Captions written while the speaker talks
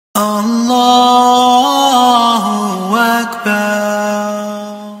Allahu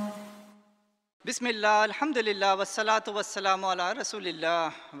Akbar. Bismillah, Alhamdulillah, wassalatu wassalamu ala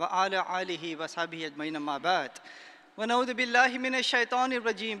Rasulillah wa ala alihi wa sahbihi ajmain amma ba'd. Wa na'udhu billahi minash shaitanir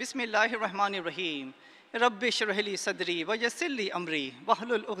rajim. Bismillahir rahmanir rahim. Rabbi shrah li sadri wa yassir li amri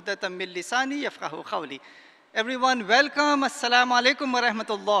wahlul 'uqdatam min lisani yafqahu qawli. Everyone, welcome. Assalamu alaikum wa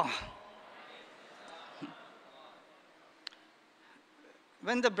rahmatullah.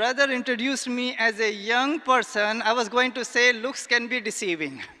 When the brother introduced me as a young person, I was going to say looks can be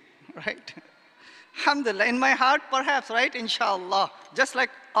deceiving, right? Alhamdulillah, in my heart perhaps, right? Inshallah, just like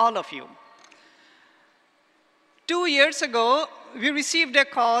all of you. 2 years ago, we received a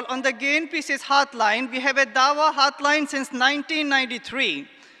call on the Gain Pieces hotline. We have a dawah hotline since 1993.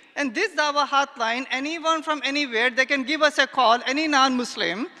 And this dawah hotline, anyone from anywhere, they can give us a call, any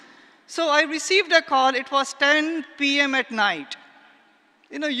non-Muslim. So I received a call. It was 10 p.m. at night.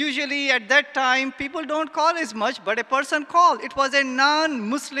 You know, usually at that time, people don't call as much, but a person called. It was a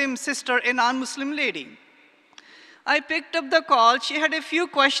non-Muslim sister, a non-Muslim lady. I picked up the call. She had a few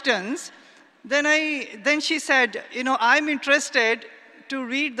questions. Then she said, you know, I'm interested to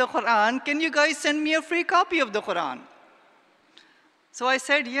read the Quran. Can you guys send me a free copy of the Quran? So I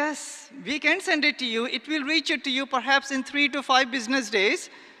said, yes, we can send it to you. It will reach it to you perhaps in 3 to 5 business days.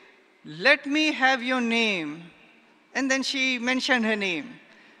 Let me have your name. And then she mentioned her name.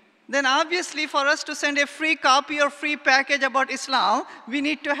 Then obviously for us to send a free copy or free package about Islam, we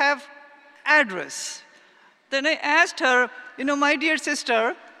need to have address. Then I asked her, you know, my dear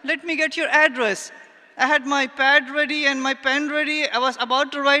sister, let me get your address. I had my pad ready and my pen ready. I was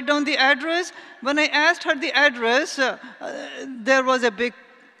about to write down the address. When I asked her the address, there was a big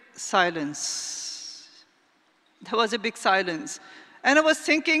silence. There was a big silence. And I was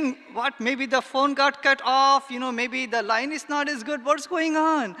thinking, what, maybe the phone got cut off, you know, maybe the line is not as good, what's going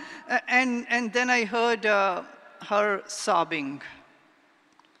on? And then I heard her sobbing.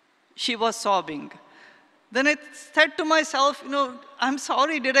 She was sobbing. Then I said to myself, you know, I'm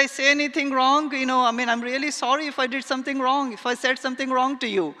sorry, did I say anything wrong? You know, I mean, I'm really sorry if I did something wrong, if I said something wrong to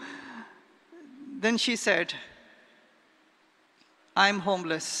you. Then she said, I'm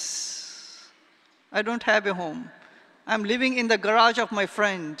homeless. I don't have a home. I'm living in the garage of my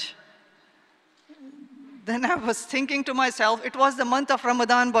friend. Then I was thinking to myself, it was the month of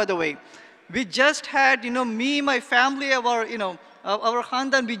Ramadan, by the way. We just had, you know, me, my family, our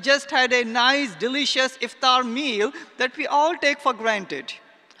khandan, we just had a nice, delicious iftar meal that we all take for granted.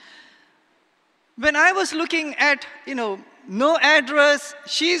 When I was looking at, you know, no address,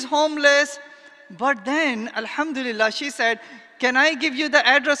 she's homeless, but then, Alhamdulillah, she said, can I give you the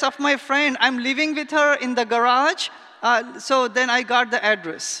address of my friend? I'm living with her in the garage. So then I got the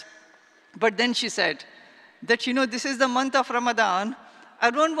address. But then she said that, you know, this is the month of Ramadan.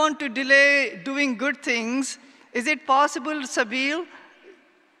 I don't want to delay doing good things. Is it possible, Sabeel,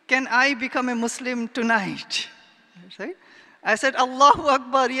 can I become a Muslim tonight? Right? I said, Allahu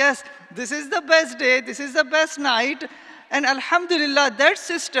Akbar, yes, this is the best day, this is the best night. And Alhamdulillah, that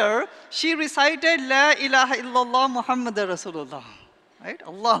sister, she recited La ilaha illallah Muhammadur Rasulullah. Right?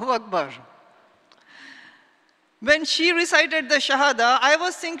 Allahu Akbar. When she recited the Shahada, I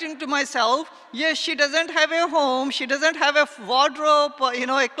was thinking to myself, yes, she doesn't have a home, she doesn't have a wardrobe, you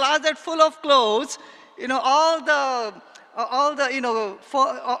know, a closet full of clothes, you know, all the, what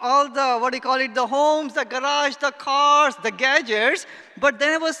do you call it, the homes, the garage, the cars, the gadgets. But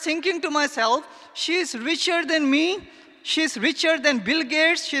then I was thinking to myself, she's richer than me, she's richer than Bill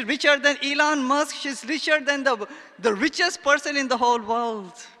Gates, she's richer than Elon Musk, she's richer than the richest person in the whole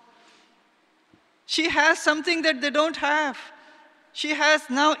world. She has something that they don't have. She has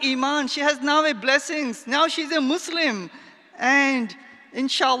now Iman, she has now a blessings. Now she's a Muslim. And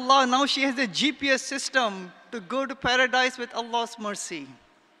inshallah, now she has a GPS system to go to paradise with Allah's mercy.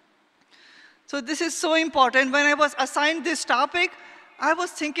 So this is so important. When I was assigned this topic, I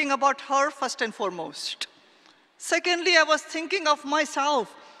was thinking about her first and foremost. Secondly, I was thinking of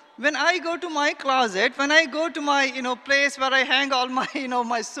myself. When I go to my closet, when I go to my, you know, place where I hang all my, you know,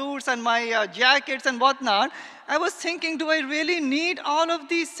 my suits and my jackets and whatnot, I was thinking, do I really need all of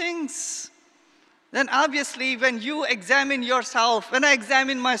these things? Then obviously, when you examine yourself, when I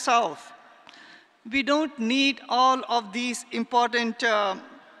examine myself, we don't need all of these important,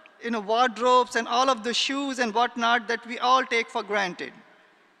 you know, wardrobes and all of the shoes and whatnot that we all take for granted.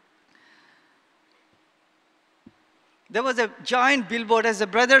 There was a giant billboard. As the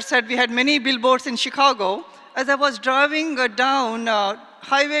brother said, we had many billboards in Chicago. As I was driving down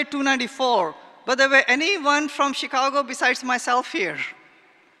Highway 294, by the way, anyone from Chicago besides myself here?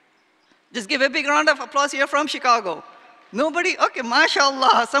 Just give a big round of applause here from Chicago. Nobody? Okay,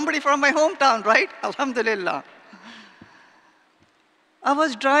 mashallah, somebody from my hometown, right? Alhamdulillah. I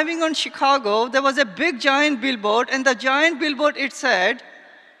was driving on Chicago, there was a big giant billboard, and the giant billboard, it said,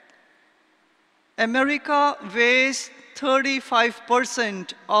 America wastes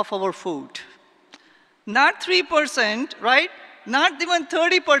 35% of our food. Not 3%, right? Not even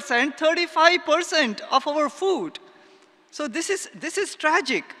 30%, 35% of our food. So this is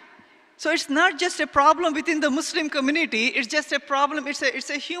tragic. So it's not just a problem within the Muslim community, it's just a problem, it's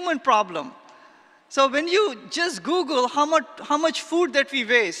a human problem. So when you just Google how much food that we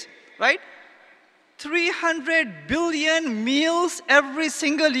waste, right? 300 billion meals every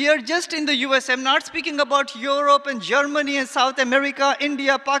single year just in the US. I'm not speaking about Europe and Germany and South America,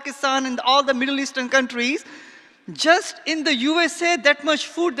 India, Pakistan, and all the Middle Eastern countries. Just in the USA, that much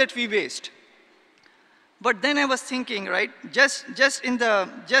food that we waste. But then I was thinking, right, just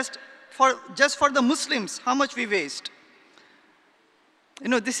for the Muslims, how much we waste. You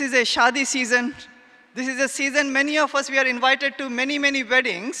know, this is a shadi season. This is a season many of us, we are invited to many, many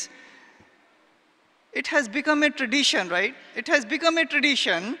weddings. It has become a tradition, right? It has become a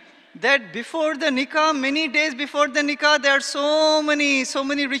tradition that before the nikah, many days before the nikah, there are so many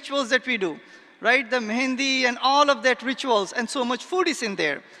rituals that we do, right? The mehendi and all of that rituals, and so much food is in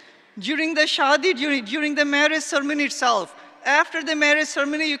there. During the shadi, during the marriage ceremony itself, after the marriage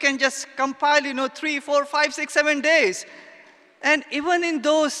ceremony, you can just compile, 3, 4, 5, 6, 7 days. And even in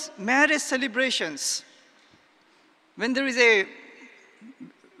those marriage celebrations, when there is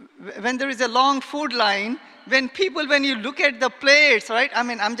a long food line, when you look at the plates, right? I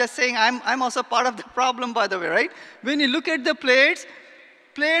mean, I'm just saying, I'm also part of the problem, by the way, right? When you look at the plates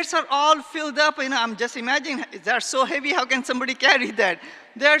are all filled up. I'm just imagining, they're so heavy, how can somebody carry that?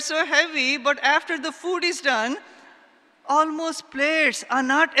 They're so heavy, but after the food is done, almost plates are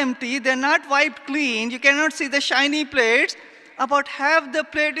not empty, they're not wiped clean, you cannot see the shiny plates. About half the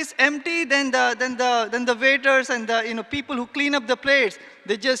plate is empty, then the waiters and the people who clean up the plates,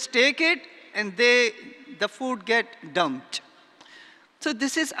 they just take it and the food get dumped. So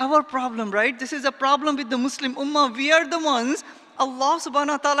this is our problem, right? This is a problem with the Muslim Ummah. We are the ones Allah subhanahu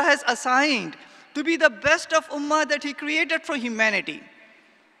wa ta'ala has assigned to be the best of Ummah that He created for humanity.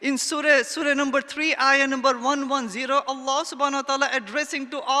 In Surah number 3, ayah number 110, Allah subhanahu wa ta'ala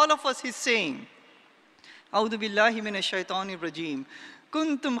addressing to all of us, He's saying, أعوذ بالله من الشيطان الرجيم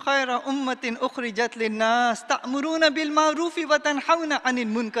كنتم خير أمة أخرجت للناس تأمرون بالمعروف وتنهون عن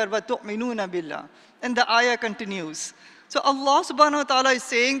المنكر وتؤمنون بالله. And the ayah continues. So Allah subhanahu wa ta'ala is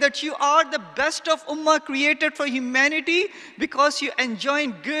saying that you are the best of ummah created for humanity because you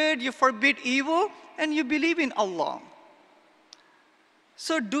enjoin good, you forbid evil, and you believe in Allah.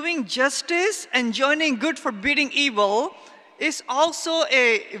 So doing justice, enjoining good, forbidding evil is also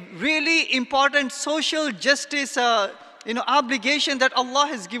a really important social justice obligation that Allah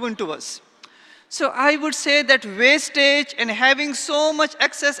has given to us. So I would say that wastage and having so much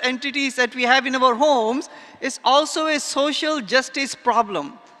excess entities that we have in our homes is also a social justice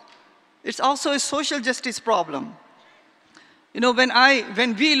problem. It's also a social justice problem.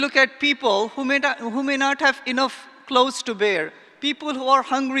 When we look at people who may not have enough clothes to wear, people who are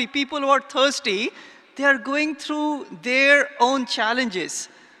hungry, people who are thirsty, they are going through their own challenges.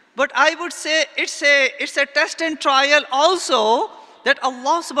 But I would say it's a test and trial also that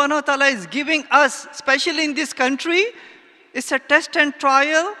Allah subhanahu wa ta'ala is giving us, especially in this country. It's a test and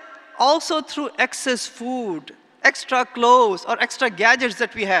trial also through excess food, extra clothes, or extra gadgets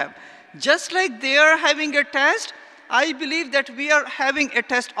that we have. Just like they are having a test, I believe that we are having a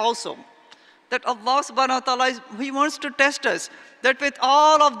test also. That Allah subhanahu wa ta'ala, He wants to test us. That with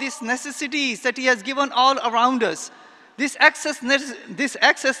all of these necessities that He has given all around us, these excess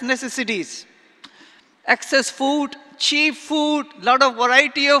necessities, excess food, cheap food, lot of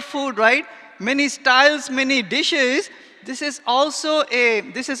variety of food, right? Many styles, many dishes. This is also a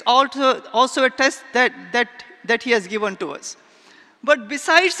test that He has given to us. But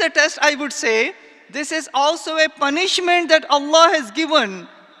besides the test, I would say, this is also a punishment that Allah has given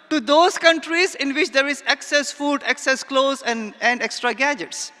to those countries in which there is excess food, excess clothes, and extra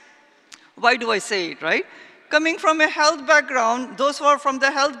gadgets. Why do I say it, right? Coming from a health background, those who are from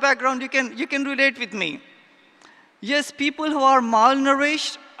the health background, you can relate with me. Yes, people who are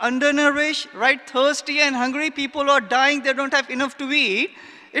malnourished, undernourished, right, thirsty and hungry, people who are dying, they don't have enough to eat.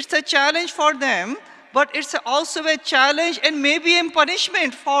 It's a challenge for them, but it's also a challenge and maybe a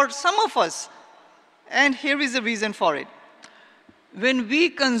punishment for some of us. And here is the reason for it. When we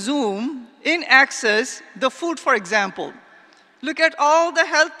consume in excess the food, for example, look at all the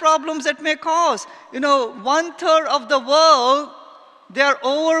health problems that may cause. 1/3 of the world, they are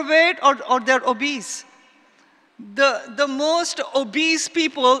overweight or they're obese. The most obese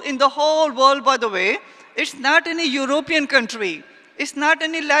people in the whole world, by the way, it's not any European country. It's not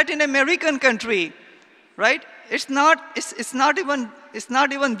any Latin American country, right? It's not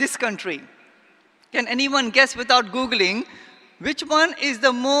even this country. Can anyone guess without Googling which one is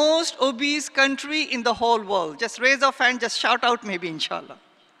the most obese country in the whole world? Just raise a hand, just shout out maybe, inshallah.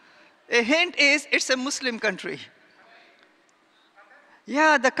 A hint is it's a Muslim country.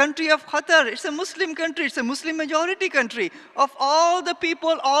 Yeah, the country of Qatar, it's a Muslim country, it's a Muslim majority country. Of all the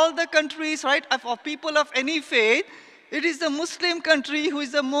people, all the countries, right, of people of any faith, it is the Muslim country who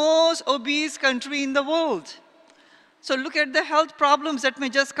is the most obese country in the world. So look at the health problems that may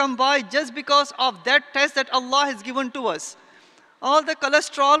just come by just because of that test that Allah has given to us. All the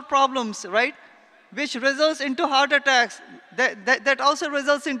cholesterol problems, right, which results into heart attacks, that also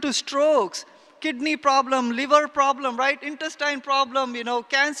results into strokes, kidney problem, liver problem, right, intestine problem,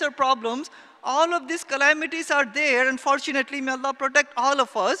 cancer problems. All of these calamities are there. Unfortunately, may Allah protect all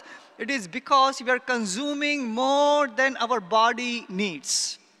of us. It is because we are consuming more than our body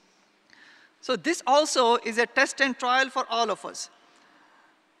needs. So this also is a test and trial for all of us.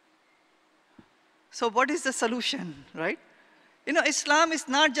 So what is the solution, right? Islam is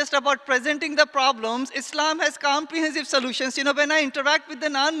not just about presenting the problems. Islam has comprehensive solutions. When I interact with the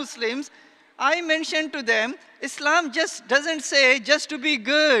non-Muslims, I mention to them, Islam just doesn't say just to be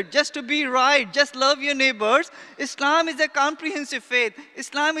good, just to be right, just love your neighbors. Islam is a comprehensive faith.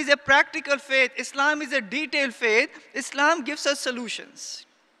 Islam is a practical faith. Islam is a detailed faith. Islam gives us solutions.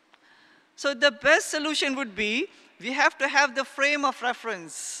 So the best solution would be, we have to have the frame of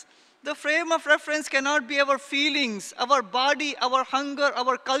reference. The frame of reference cannot be our feelings, our body, our hunger,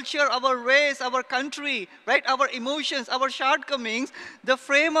 our culture, our race, our country, right? Our emotions, our shortcomings. The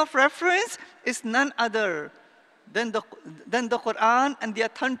frame of reference is none other than the Quran and the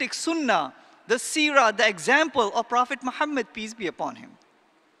authentic Sunnah, the Seerah, the example of Prophet Muhammad, peace be upon him.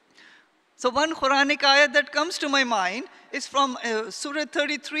 So one Quranic ayah that comes to my mind is from Surah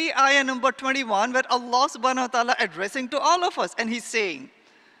 33, ayah number 21, where Allah subhanahu wa ta'ala addressing to all of us, and he's saying,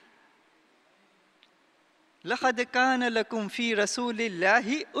 لَقَدْ كَانَ لَكُمْ فِي رَسُولِ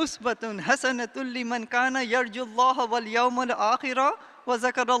اللَّهِ أُسْوَةٌ حَسَنَةٌ لِمَنْ كَانَ يَرْجُو اللَّهَ وَالْيَوْمَ الْآخِرَ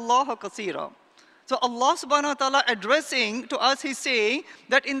وَذَكَرَ اللَّهَ كَثِيرًا. So Allah subhanahu wa ta'ala addressing to us, he's saying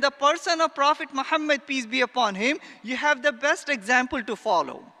that in the person of Prophet Muhammad, peace be upon him, you have the best example to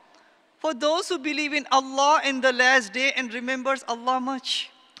follow. For those who believe in Allah in the last day and remembers Allah much.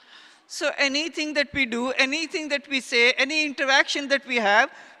 So anything that we do, anything that we say, any interaction that we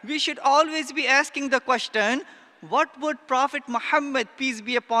have, we should always be asking the question, what would Prophet Muhammad, peace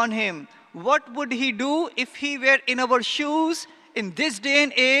be upon him, what would he do if he were in our shoes in this day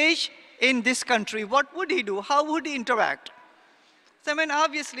and age in this country? What would he do? How would he interact? So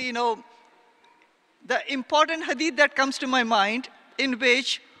obviously, the important hadith that comes to my mind, in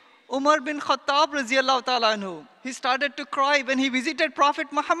which Umar bin Khattab radiallahu ta'ala anhu, he started to cry when he visited Prophet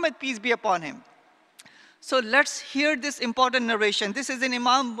Muhammad, peace be upon him. So let's hear this important narration. This is in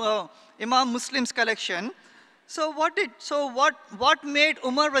Imam Muslim's collection. So what made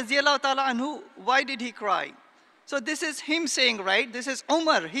Umar radiallahu ta'ala anhu, why did he cry? So this is him saying, right? This is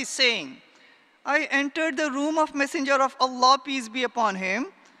Umar, he's saying, I entered the room of Messenger of Allah, peace be upon him,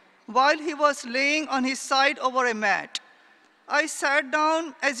 while he was laying on his side over a mat. I sat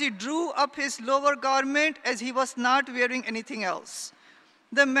down as he drew up his lower garment, as he was not wearing anything else.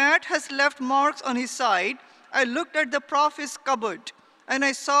 The mat has left marks on his side. I looked at the Prophet's cupboard, and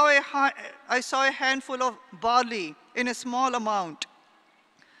I saw a handful of barley in a small amount.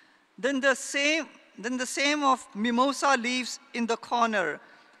 Then the same of mimosa leaves in the corner,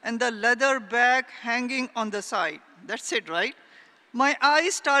 and the leather bag hanging on the side. That's it, right? My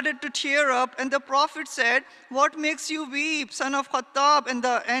eyes started to tear up, and the Prophet said, what makes you weep, son of Khattab?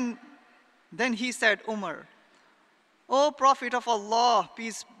 And then he said, Umar, O Prophet of Allah,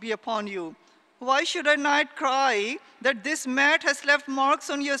 peace be upon you, why should I not cry that this mat has left marks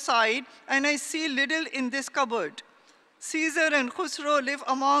on your side, and I see little in this cupboard? Caesar and Khusro live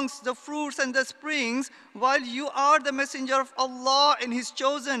amongst the fruits and the springs, while you are the messenger of Allah and his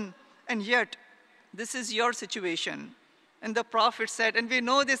chosen, and yet this is your situation. And the Prophet said, and we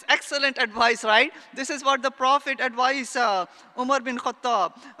know this excellent advice, right? This is what the Prophet advised Umar bin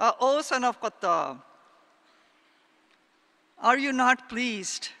Khattab, O son of Khattab, are you not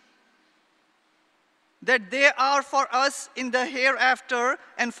pleased that they are for us in the hereafter,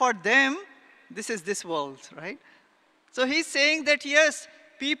 and for them, this is this world, right? So he's saying that yes,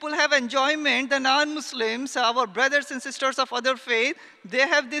 people have enjoyment, the non-Muslims, our brothers and sisters of other faith, they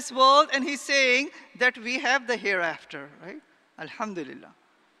have this world, and he's saying that we have the hereafter, right? Alhamdulillah.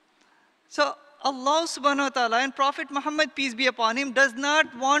 So Allah subhanahu wa ta'ala and Prophet Muhammad, peace be upon him, does not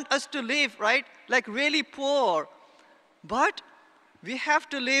want us to live, right, like really poor. But we have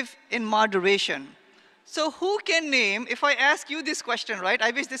to live in moderation. So who can name, if I ask you this question, right?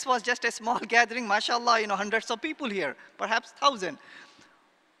 I wish this was just a small gathering, mashallah, hundreds of people here, perhaps 1,000.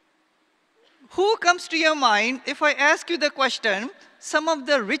 Who comes to your mind if I ask you the question, some of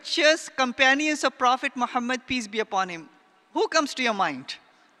the richest companions of Prophet Muhammad, peace be upon him? Who comes to your mind?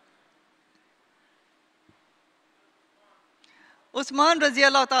 Uthman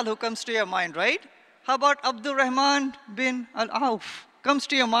Raziallahu Ta'ala, who comes to your mind, right? How about Abdul Rahman bin Al-Auf? Comes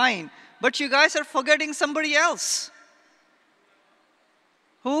to your mind. But you guys are forgetting somebody else.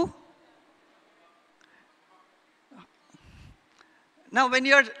 Who? Now, when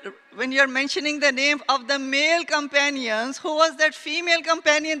you're mentioning the name of the male companions, who was that female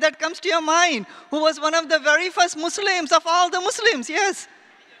companion that comes to your mind? Who was one of the very first Muslims of all the Muslims? Yes.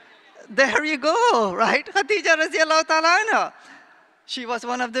 There you go, right? Khadija Raziallahu Ta'ala anha. She was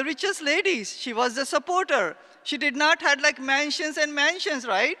one of the richest ladies. She was the supporter. She did not have like mansions and mansions,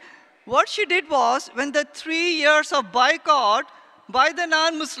 right? What she did was, when the 3 years of boycott by the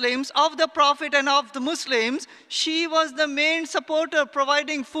non-Muslims of the Prophet and of the Muslims, she was the main supporter,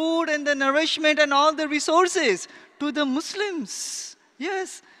 providing food and the nourishment and all the resources to the Muslims.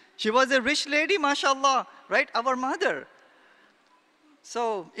 Yes, she was a rich lady, mashallah, right? Our mother.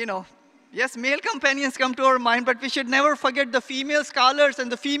 So, yes, male companions come to our mind, but we should never forget the female scholars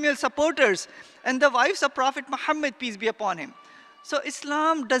and the female supporters and the wives of Prophet Muhammad, peace be upon him. So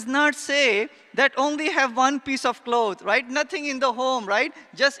Islam does not say that only have one piece of cloth, right? Nothing in the home, right?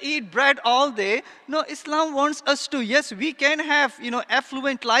 Just eat bread all day. No, Islam wants us to, yes, we can have,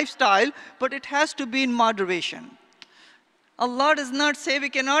 affluent lifestyle, but it has to be in moderation. Allah does not say we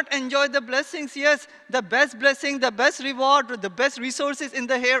cannot enjoy the blessings. Yes, the best blessing, the best reward, the best resources in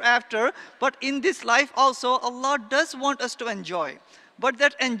the hereafter. But in this life also, Allah does want us to enjoy. But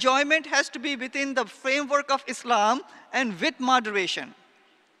that enjoyment has to be within the framework of Islam and with moderation.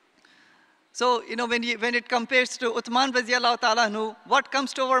 So, when it compares to Uthman Raziallahu Ta'ala anhu, what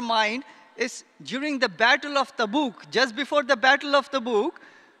comes to our mind is during the Battle of Tabuk, just before the Battle of Tabuk,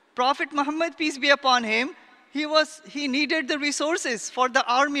 Prophet Muhammad, peace be upon him, he needed the resources for the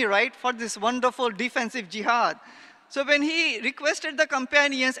army, right? For this wonderful defensive jihad. So when he requested the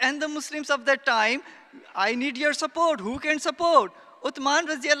companions and the Muslims of that time, I need your support. Who can support? Uthman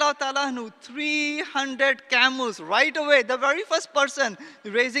Raziallahu Ta'ala anhu, 300 camels right away, the very first person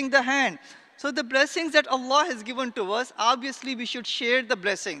raising the hand. So the blessings that Allah has given to us, obviously we should share the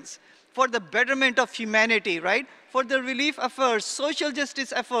blessings for the betterment of humanity, right? For the relief efforts, social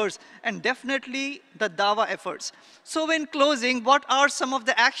justice efforts, and definitely the dawah efforts. So in closing, what are some of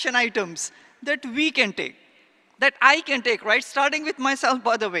the action items that we can take, that I can take, right? Starting with myself,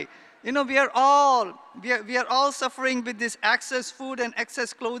 by the way. We are all suffering with this excess food and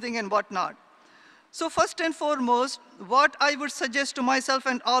excess clothing and whatnot. So first and foremost, what I would suggest to myself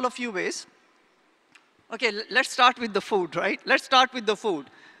and all of you is, okay, let's start with the food, right? Let's start with the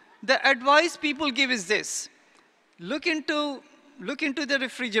food. The advice people give is this: look into the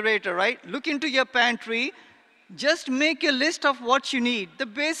refrigerator, right? Look into your pantry. Just make a list of what you need, the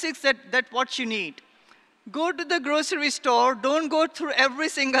basics that what you need. Go to the grocery store, don't go through every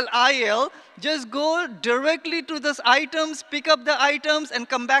single aisle, just go directly to those items, pick up the items and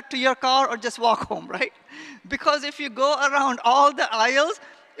come back to your car or just walk home, right? Because if you go around all the aisles,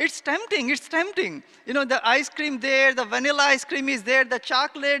 it's tempting. The ice cream there, the vanilla ice cream is there, the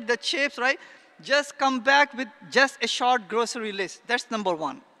chocolate, the chips, right? Just come back with just a short grocery list. That's number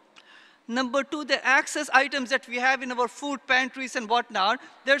one. Number two, the access items that we have in our food pantries and whatnot.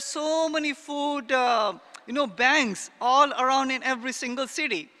 There's so many food banks all around in every single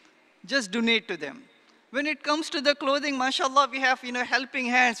city. Just donate to them. When it comes to the clothing, mashallah, we have helping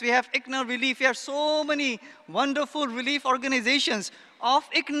hands, we have ICNA relief, we have so many wonderful relief organizations of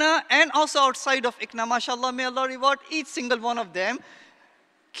ICNA and also outside of ICNA, mashallah, may Allah reward each single one of them.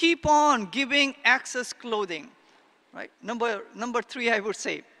 Keep on giving access clothing, right? Number three, I would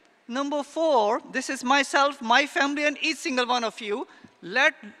say. Number four, this is myself, my family, and each single one of you.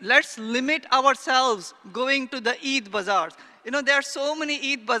 Let's limit ourselves going to the Eid bazaars. There are so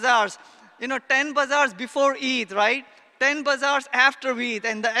many Eid bazaars. 10 bazaars before Eid, right? 10 bazaars after Eid,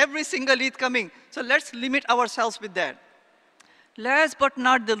 and every single Eid coming. So let's limit ourselves with that. Last but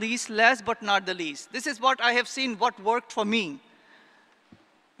not the least, this is what I have seen, what worked for me.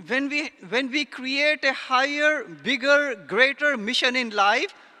 When we create a higher, bigger, greater mission in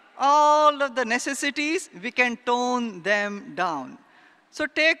life, all of the necessities, we can tone them down. So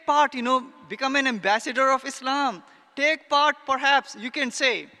take part, become an ambassador of Islam. Take part, perhaps, you can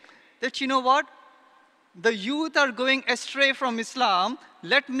say, that, you know what? The youth are going astray from Islam.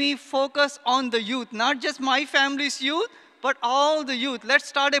 Let me focus on the youth, not just my family's youth, but all the youth. Let's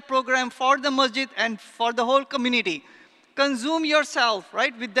start a program for the masjid and for the whole community. Consume yourself,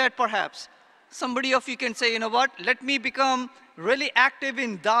 right, with that perhaps. Somebody of you can say, you know what, let me become really active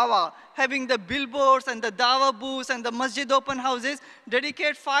in dawah, having the billboards and the dawah booths and the masjid open houses,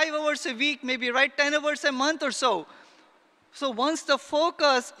 dedicate 5 hours a week, maybe right 10 hours a month or so. So once the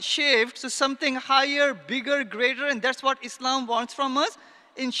focus shifts to something higher, bigger, greater, and that's what Islam wants from us,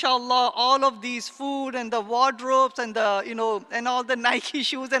 inshallah, all of these food and the wardrobes and the, and all the Nike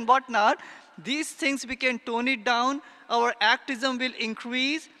shoes and whatnot, these things we can tone it down, our activism will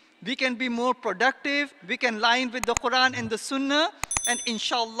increase, we can be more productive, we can line with the Quran and the Sunnah, and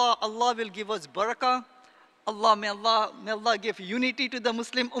inshallah, Allah will give us barakah. May Allah give unity to the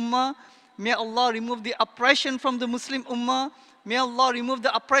Muslim Ummah. May Allah remove the oppression from the Muslim Ummah. May Allah remove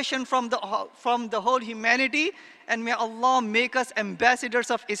the oppression from the whole humanity. And may Allah make us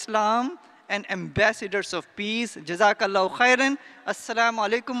ambassadors of Islam and ambassadors of peace. Jazakallahu khairan. Assalamu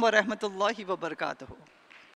alaikum wa rahmatullahi wa barakatuhu.